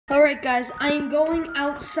Alright guys, I am going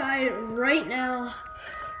outside right now.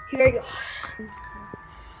 Here I go.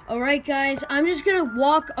 Alright guys, I'm just gonna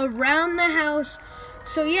walk around the house.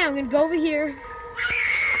 So yeah, I'm gonna go over here.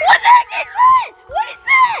 What the heck is that? What is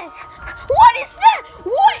that? What is that?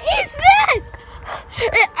 What is that?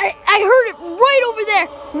 I heard it right over there.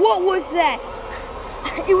 What was that?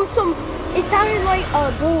 It sounded like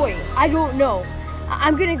a boy. I don't know.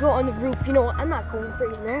 I'm gonna go on the roof. You know what? I'm not going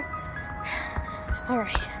right in there.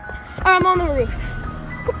 Alright, I'm on the roof.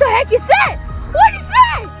 What the heck is that? What is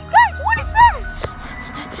that? Guys, what is that?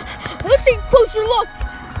 Let's take a closer look.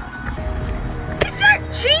 Is that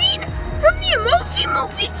Gene from the Emoji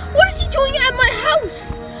Movie? What is he doing at my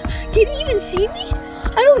house? Can he even see me?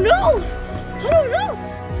 I don't know.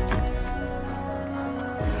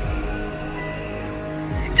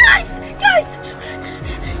 Guys,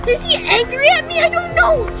 is he angry at me? I don't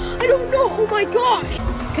know. Oh my gosh.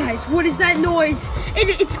 Guys, what is that noise?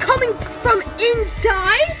 It's coming from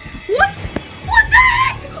inside? What? What the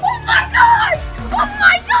heck? Oh my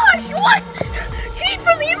gosh! What? Gene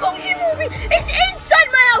from the Emoji Movie is inside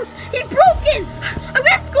my house. He's broken. I'm gonna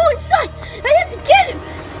have to go inside. I have to get him.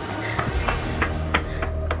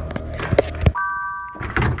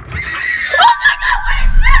 Oh my god, what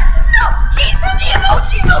is that? No, Gene from the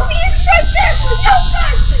Emoji Movie is right there. No,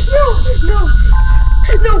 guys,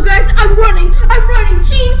 no, guys, I'm running.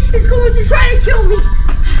 Gene is going to try to kill me.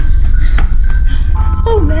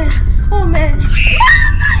 Oh man. Oh my god!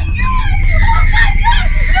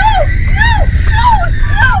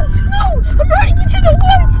 No! I'm running into the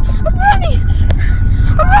woods.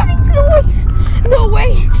 I'm running to the woods. No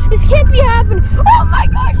way. This can't be happening. Oh my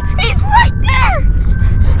gosh! He's right there.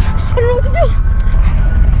 I don't know what to do.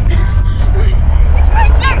 It's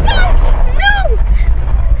right there, guys. No!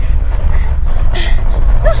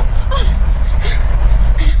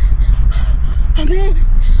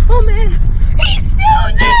 Oh man, he's still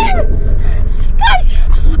there! Guys,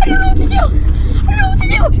 I don't know what to do.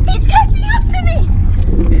 He's catching up to me.